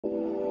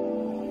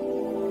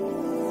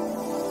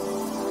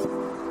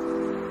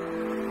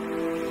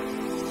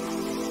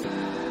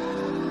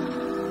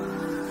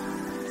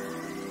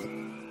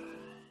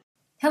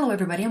Hello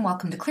everybody and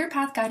welcome to Clear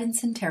Path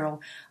Guidance and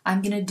Tarot.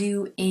 I'm going to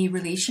do a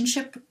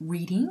relationship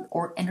reading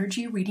or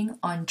energy reading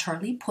on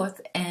Charlie Puth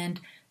and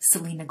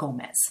Selena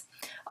Gomez.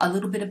 A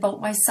little bit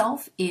about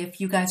myself if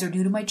you guys are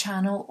new to my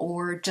channel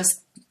or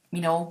just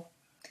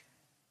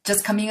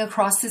coming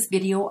across this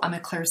video. I'm a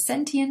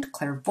clairsentient,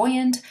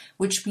 clairvoyant,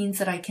 which means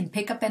that I can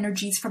pick up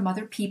energies from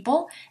other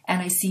people and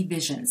I see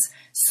visions.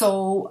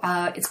 So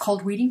it's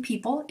called reading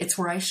people. It's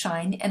where I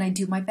shine and I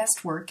do my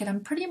best work, and I'm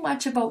pretty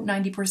much about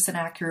 90%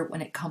 accurate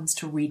when it comes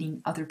to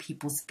reading other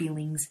people's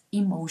feelings,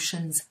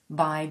 emotions,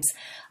 vibes.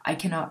 I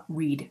cannot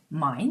read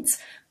minds,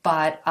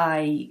 but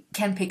I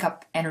can pick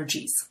up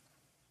energies.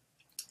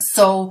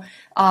 So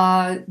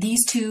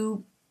these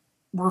two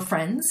were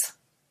friends,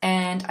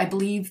 and I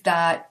believe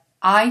that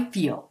I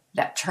feel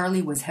that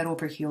Charlie was head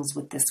over heels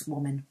with this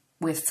woman,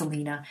 with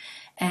Selena,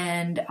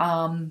 and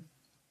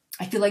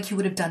I feel like he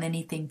would have done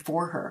anything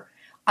for her.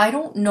 I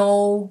don't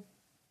know,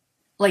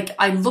 like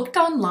I looked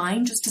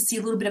online just to see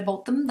a little bit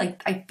about them.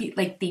 Like I feel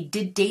like they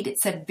did date. It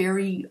said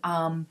very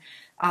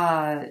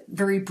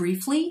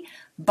briefly,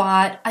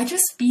 but I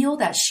just feel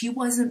that she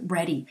wasn't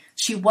ready.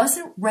 She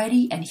wasn't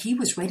ready and he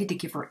was ready to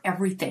give her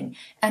everything.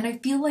 And I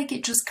feel like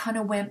it just kind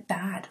of went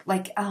bad.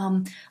 Like,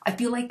 I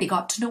feel like they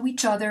got to know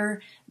each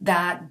other,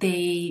 that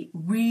they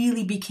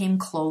really became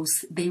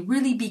close. They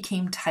really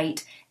became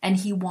tight, and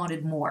he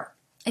wanted more.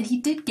 And he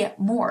did get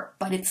more,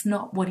 but it's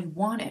not what he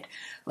wanted.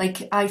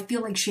 Like, I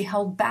feel like she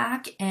held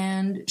back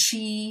and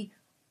she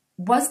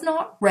was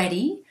not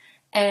ready,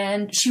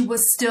 and she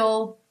was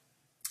still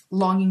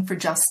longing for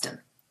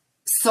Justin.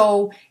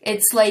 So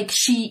it's like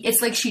she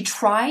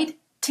tried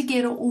to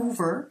get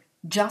over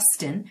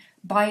Justin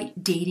by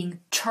dating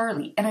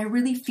Charlie. And I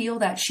really feel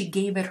that she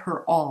gave it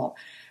her all.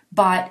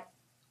 But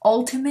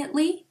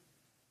ultimately,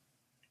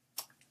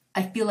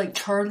 I feel like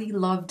Charlie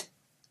loved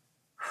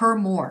her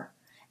more.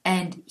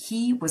 And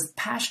he was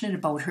passionate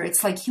about her.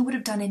 It's like he would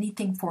have done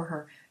anything for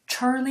her.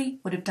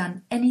 Charlie would have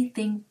done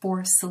anything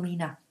for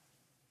Selena.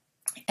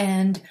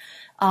 And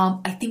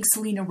I think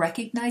Selena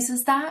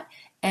recognizes that.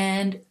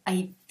 And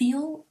I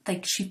feel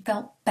like she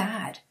felt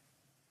bad.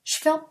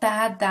 She felt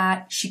bad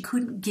that she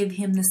couldn't give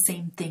him the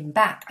same thing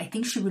back. I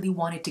think she really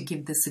wanted to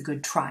give this a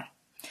good try.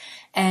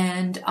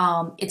 And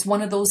it's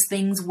one of those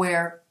things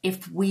where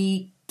if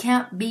we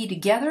can't be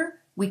together,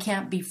 we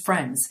can't be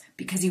friends,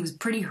 because he was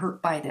pretty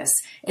hurt by this.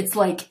 It's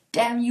like,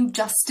 damn you,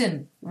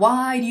 Justin,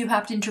 why do you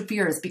have to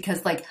interfere? It's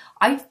because, like,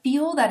 I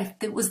feel that if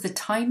it was the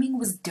timing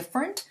was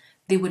different,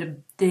 they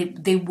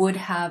would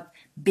have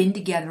been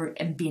together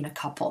and been a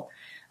couple.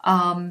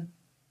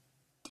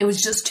 It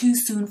was just too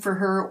soon for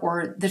her,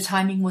 or the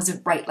timing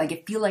wasn't right. Like,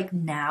 I feel like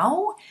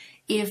now,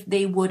 if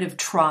they would have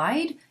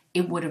tried,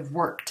 it would have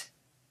worked.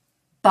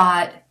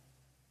 But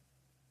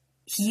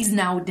he's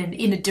now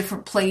in a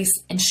different place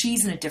and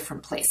she's in a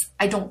different place.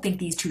 I don't think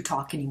these two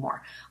talk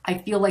anymore. I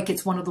feel like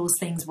it's one of those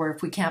things where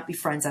if we can't be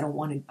friends, I don't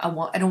want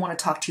to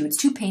talk to you. It's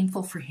too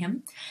painful for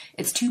him.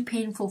 It's too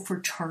painful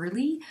for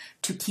Charlie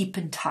to keep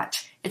in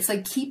touch. It's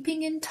like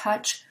keeping in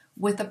touch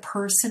with a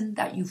person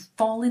that you've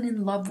fallen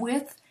in love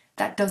with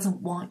that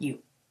doesn't want you.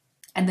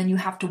 And then you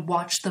have to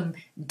watch them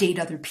date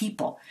other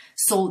people.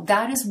 So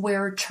that is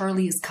where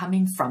Charlie is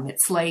coming from.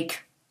 It's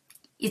like,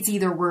 it's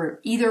either we're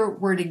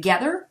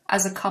together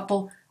as a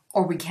couple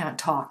or we can't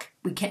talk.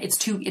 We can't, it's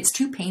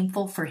too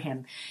painful for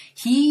him.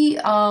 He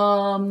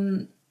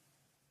really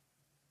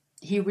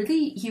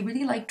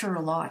liked her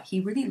a lot. He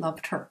really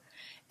loved her.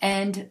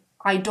 And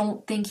I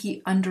don't think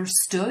he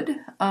understood.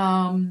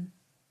 I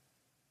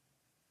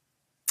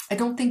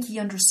don't think he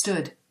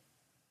understood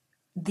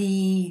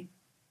the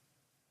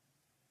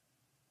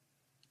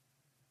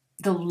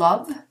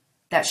love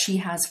that she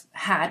has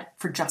had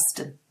for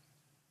Justin.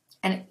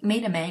 And it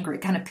made him angry.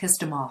 It kind of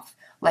pissed him off.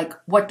 Like,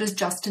 what does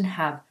Justin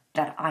have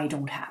that I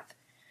don't have?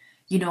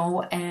 You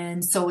know,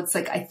 and so it's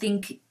like, I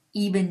think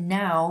even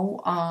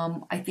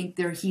now, I think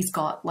he's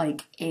got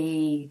like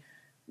a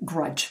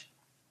grudge.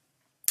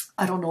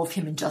 I don't know if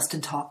him and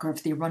Justin talk or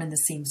if they run in the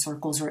same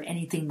circles or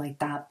anything like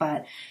that,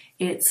 but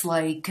it's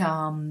like,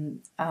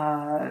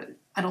 I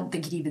don't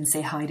think he'd even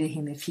say hi to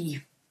him if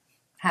he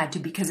had to,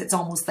 because it's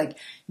almost like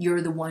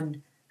you're the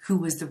one who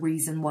was the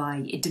reason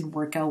why it didn't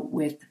work out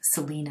with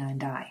Selena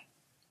and I.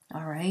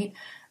 All right.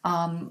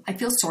 I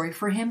feel sorry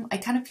for him. I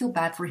kind of feel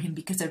bad for him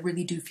because I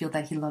really do feel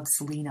that he loves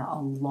Selena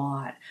a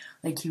lot.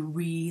 Like, he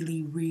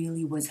really,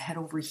 really was head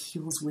over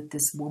heels with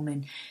this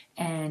woman,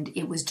 and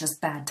it was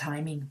just bad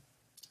timing.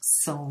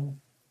 So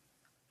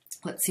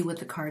let's see what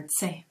the cards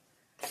say.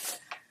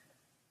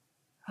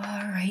 All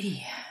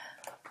righty.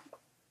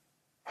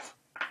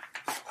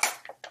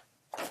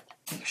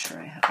 Make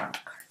sure I have our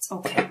cards.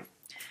 Okay.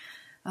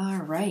 All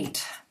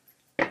right.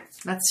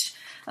 That's,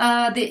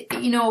 I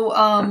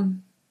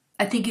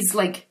think he's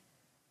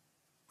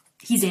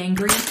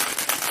angry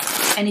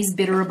and he's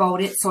bitter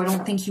about it. So I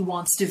don't think he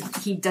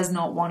does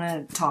not want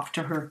to talk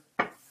to her.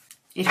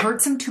 It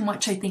hurts him too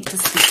much, I think, to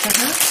speak to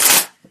her.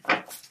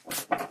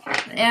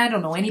 I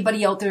don't know,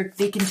 anybody out there,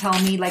 they can tell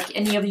me, like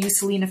any of you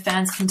Selena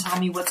fans can tell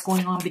me what's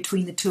going on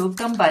between the two of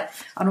them, but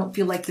I don't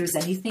feel like there's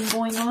anything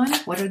going on.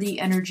 What are the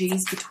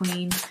energies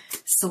between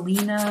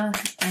Selena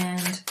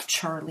and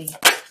Charlie?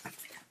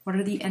 What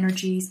are the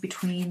energies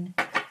between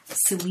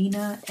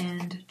Selena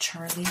and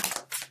Charlie?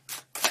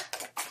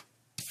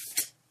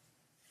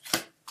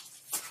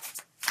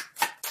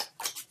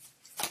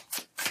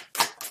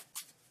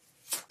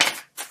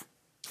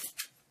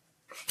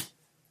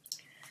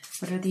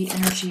 What are the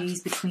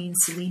energies between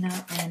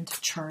Selena and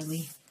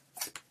Charlie?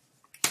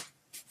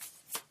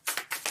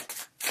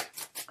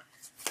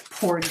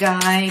 Poor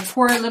guy,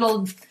 poor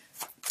little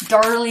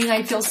darling.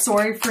 I feel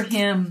sorry for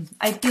him.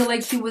 I feel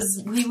like he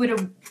would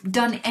have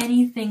done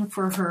anything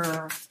for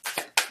her.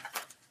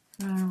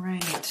 All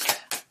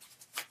right.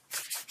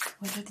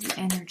 What are the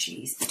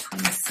energies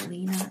between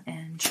Selena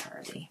and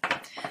Charlie?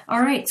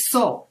 All right,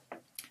 so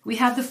we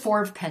have the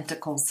Four of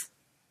Pentacles.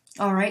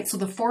 All right, so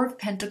the Four of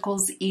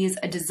Pentacles is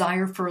a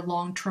desire for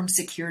long-term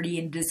security,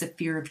 and it is a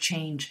fear of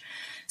change.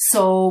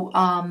 So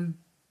I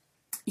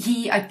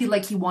feel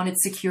like he wanted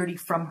security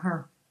from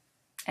her.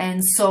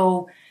 And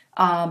so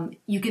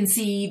you can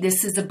see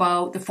this is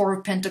about, the Four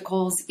of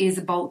Pentacles is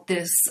about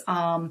this.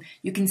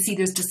 You can see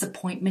there's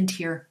disappointment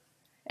here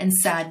and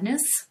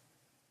sadness.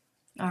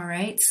 All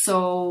right,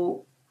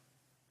 so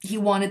he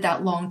wanted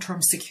that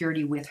long-term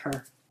security with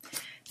her.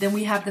 Then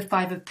we have the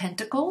Five of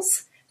Pentacles.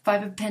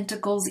 Five of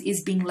Pentacles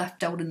is being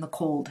left out in the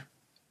cold.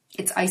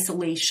 It's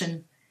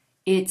isolation.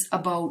 It's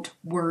about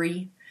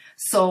worry.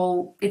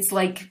 So it's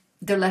like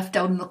they're left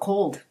out in the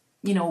cold,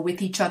 you know,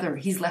 with each other.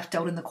 He's left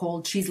out in the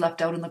cold. She's left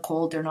out in the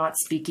cold. They're not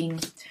speaking.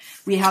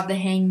 We have the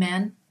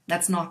Hangman.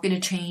 That's not going to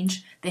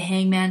change. The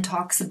Hangman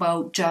talks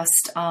about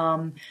just,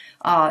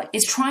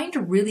 is trying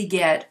to really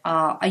get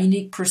a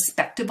unique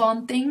perspective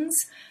on things.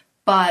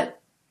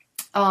 But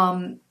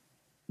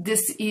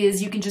this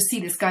is, you can just see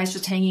this guy's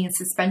just hanging in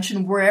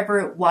suspension. Wherever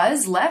it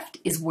was left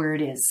is where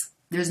it is.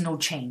 There's no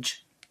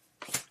change.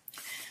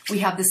 We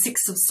have the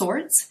Six of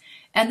Swords.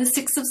 And the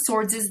Six of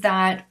Swords is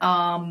that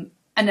a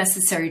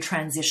necessary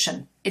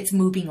transition. It's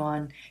moving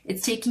on.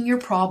 It's taking your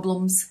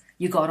problems.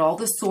 You got all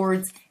the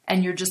swords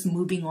and you're just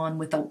moving on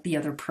without the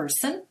other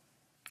person.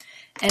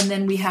 And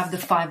then we have the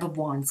Five of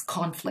Wands,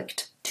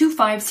 conflict. Two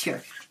fives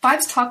here.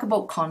 Fives talk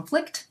about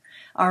conflict.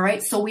 All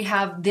right, so we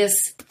have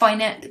this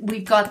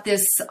we've got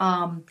this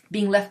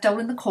being left out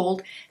in the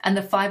cold, and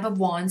the Five of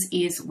Wands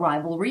is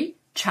rivalry,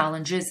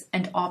 challenges,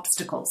 and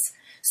obstacles.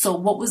 So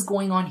what was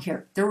going on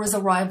here? There was a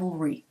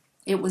rivalry.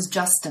 It was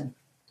Justin.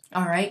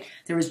 All right,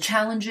 there was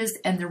challenges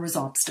and there was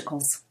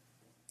obstacles.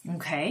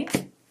 Okay,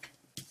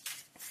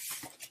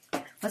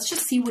 let's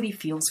just see what he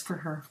feels for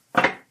her.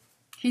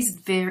 He's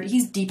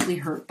deeply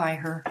hurt by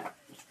her,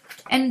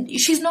 and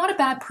she's not a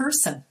bad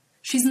person.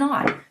 She's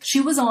not. She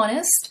was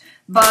honest,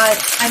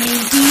 but I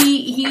mean,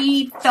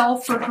 he fell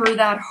for her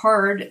that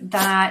hard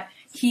that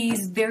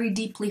he's very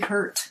deeply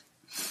hurt.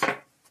 I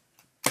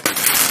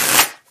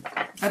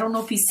don't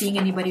know if he's seeing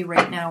anybody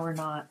right now or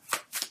not.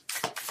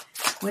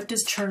 What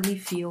does Charlie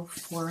feel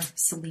for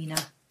Selena?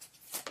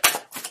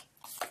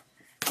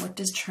 What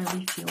does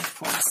Charlie feel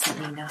for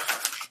Selena?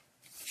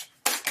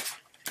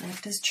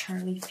 What does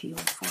Charlie feel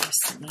for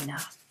Selena?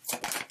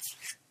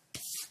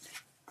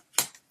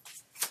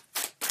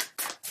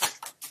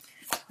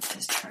 What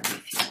does Charlie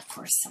feel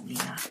for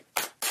Selena?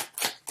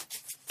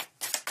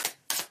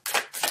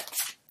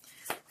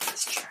 What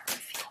does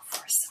Charlie feel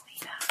for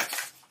Selena?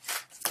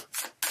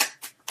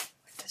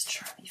 What does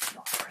Charlie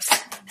feel for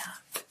Selena?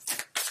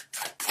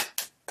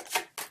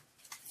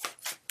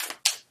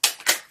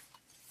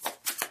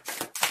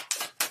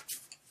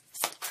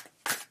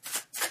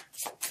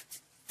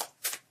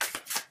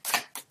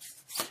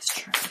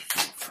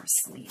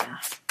 Selena.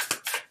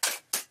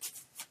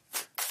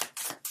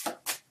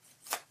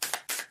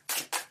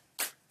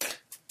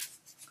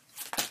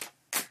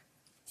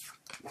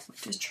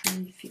 What does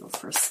Charlie feel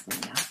for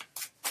Selena?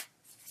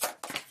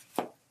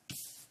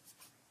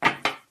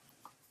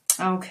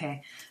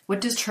 Okay, what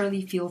does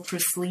Charlie feel for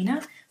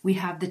Selena? We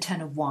have the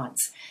Ten of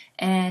Wands.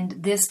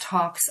 And this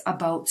talks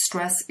about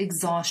stress,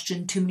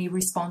 exhaustion, too many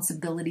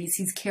responsibilities.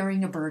 He's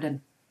carrying a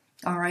burden.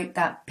 All right,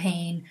 that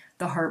pain,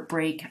 the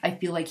heartbreak, I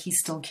feel like he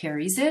still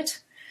carries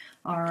it.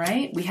 All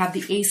right, we have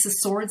the Ace of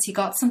Swords. He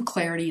got some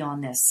clarity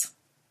on this.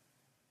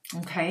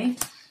 Okay.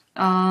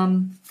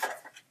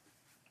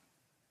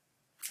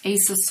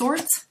 Ace of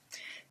Swords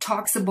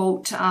talks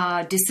about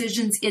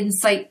decisions,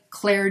 insight,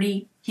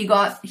 clarity. He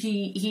got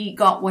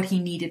what he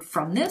needed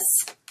from this.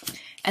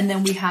 And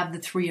then we have the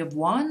Three of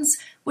Wands,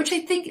 which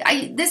I think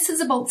this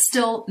is about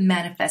still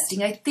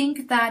manifesting. I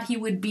think that he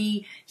would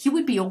be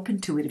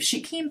open to it. If she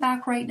came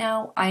back right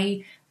now,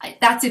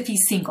 that's if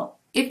he's single.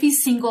 If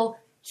he's single,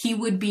 he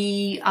would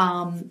be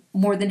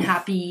more than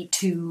happy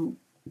to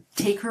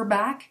take her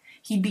back.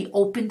 He'd be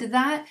open to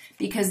that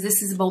because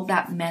this is about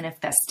that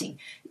manifesting.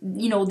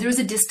 You know, there's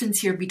a distance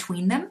here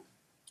between them,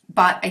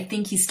 but I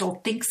think he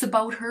still thinks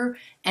about her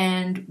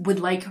and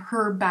would like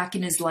her back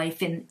in his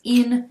life and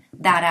in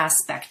that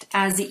aspect,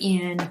 as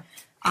in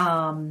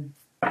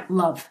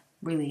love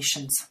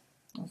relations.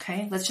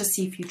 Okay, let's just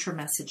see future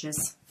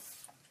messages.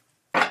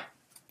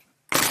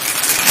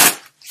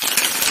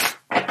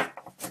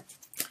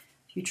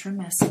 Future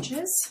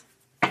messages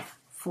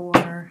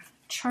for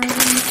Charlie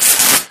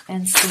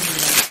and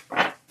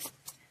Selena.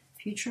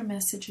 Future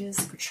messages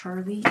for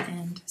Charlie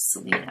and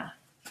Selena.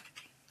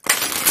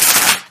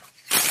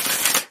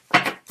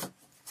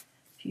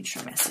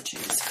 Future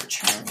messages for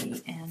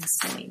Charlie and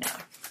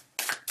Selena.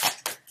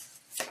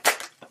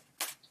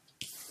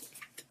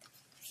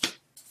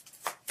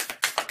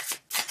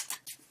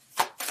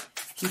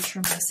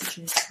 Future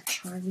messages for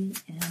Charlie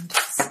and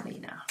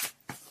Selena.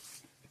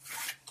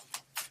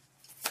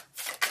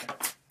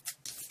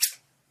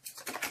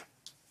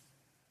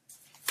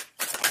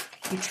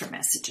 Future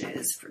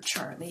messages for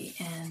Charlie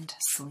and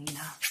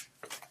Selena.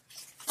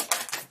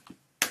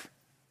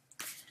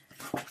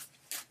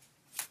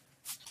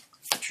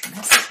 Future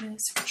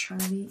messages for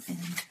Charlie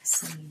and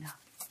Selena.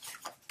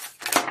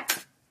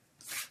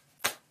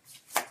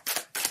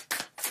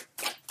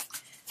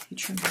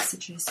 Future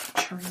messages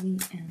for Charlie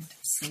and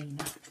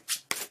Selena.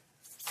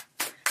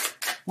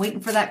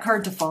 Waiting for that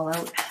card to fall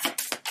out.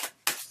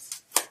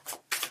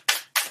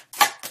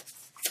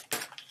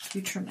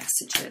 Future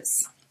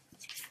messages.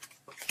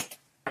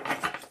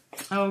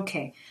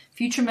 Okay,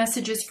 future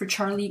messages for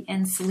Charlie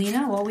and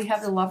Selena. Well, we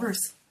have the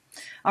Lovers.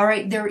 All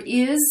right,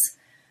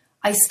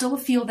 I still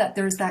feel that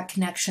there's that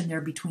connection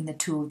there between the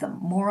two of them.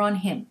 More on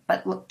him.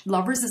 But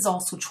Lovers is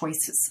also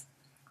choices.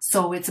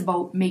 So it's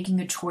about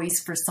making a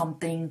choice for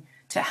something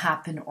to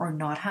happen or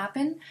not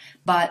happen.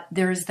 But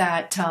there's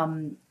that,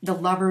 the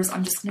Lovers,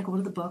 I'm just going to go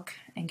to the book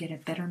and get a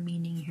better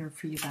meaning here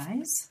for you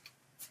guys.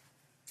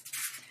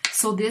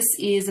 So this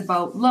is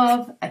about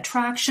love,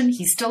 attraction.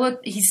 He's still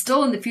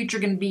in the future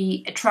going to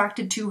be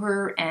attracted to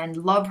her and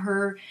love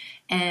her.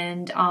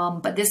 And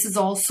but this is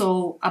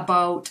also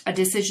about a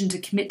decision to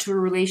commit to a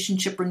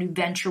relationship or new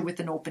venture with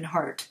an open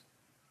heart.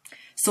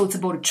 So it's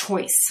about a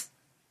choice.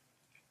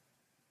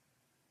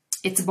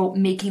 It's about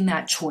making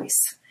that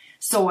choice.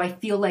 So I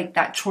feel like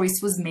that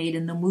choice was made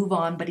and they'll move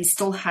on, but he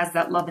still has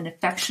that love and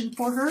affection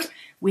for her.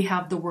 We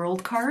have the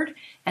World card,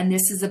 and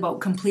this is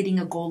about completing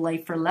a goal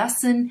life or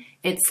lesson.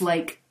 It's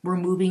like we're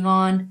moving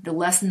on. The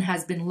lesson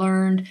has been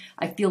learned.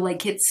 I feel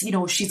like it's,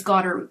 she's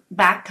got her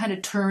back kind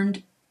of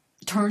turned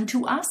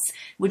to us,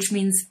 which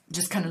means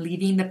just kind of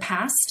leaving the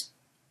past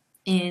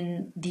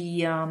in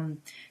the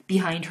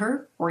behind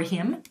her or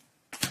him.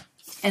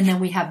 And then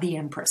we have the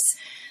Empress.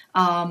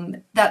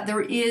 That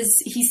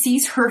he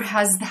sees her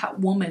as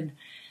that woman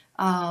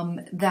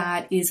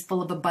that is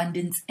full of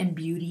abundance and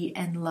beauty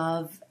and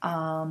love,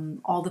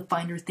 all the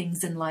finer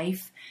things in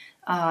life.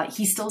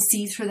 He still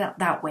sees her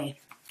that way.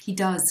 He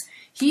does.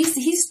 He's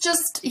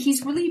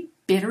really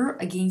bitter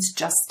against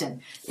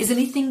Justin. Is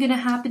anything going to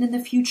happen in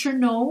the future?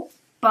 No,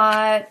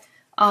 but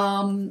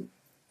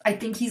I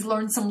think he's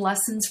learned some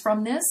lessons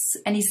from this,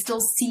 and he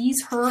still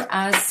sees her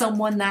as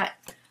someone that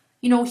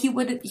he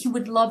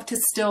would love to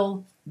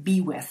still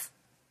be with.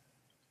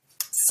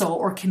 So,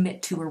 or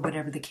commit to, or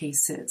whatever the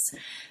case is.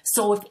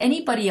 So if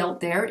anybody out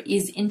there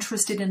is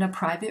interested in a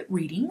private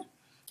reading,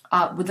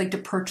 would like to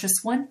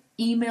purchase one,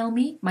 email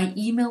me. My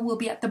email will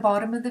be at the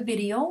bottom of the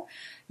video.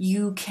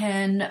 You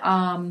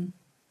can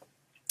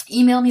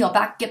email me.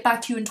 I'll get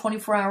back to you in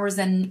 24 hours,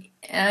 and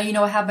I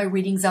have my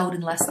readings out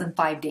in less than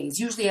 5 days.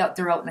 Usually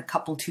they're out in a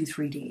couple,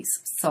 2-3 days.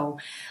 So,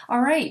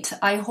 all right.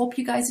 I hope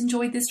you guys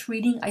enjoyed this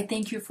reading. I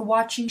thank you for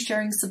watching,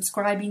 sharing,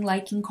 subscribing,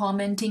 liking,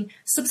 commenting.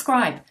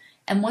 Subscribe.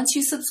 And once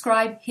you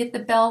subscribe, hit the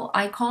bell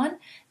icon,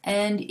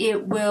 and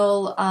it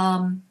will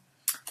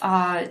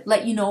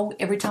let you know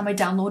every time I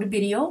download a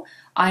video.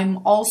 I'm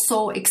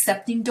also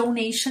accepting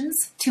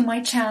donations to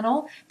my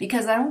channel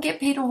because I don't get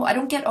paid. I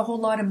don't get a whole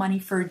lot of money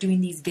for doing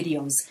these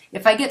videos.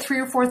 If I get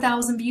 3,000 or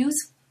 4,000 views,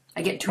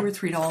 I get $2 or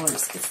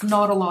 $3. It's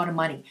not a lot of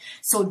money.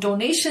 So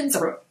donations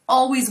are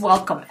always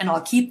welcome, and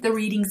I'll keep the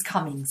readings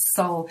coming.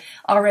 So,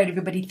 all right,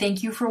 everybody,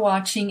 thank you for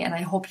watching, and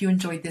I hope you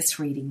enjoyed this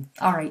reading.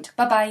 All right,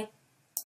 bye-bye.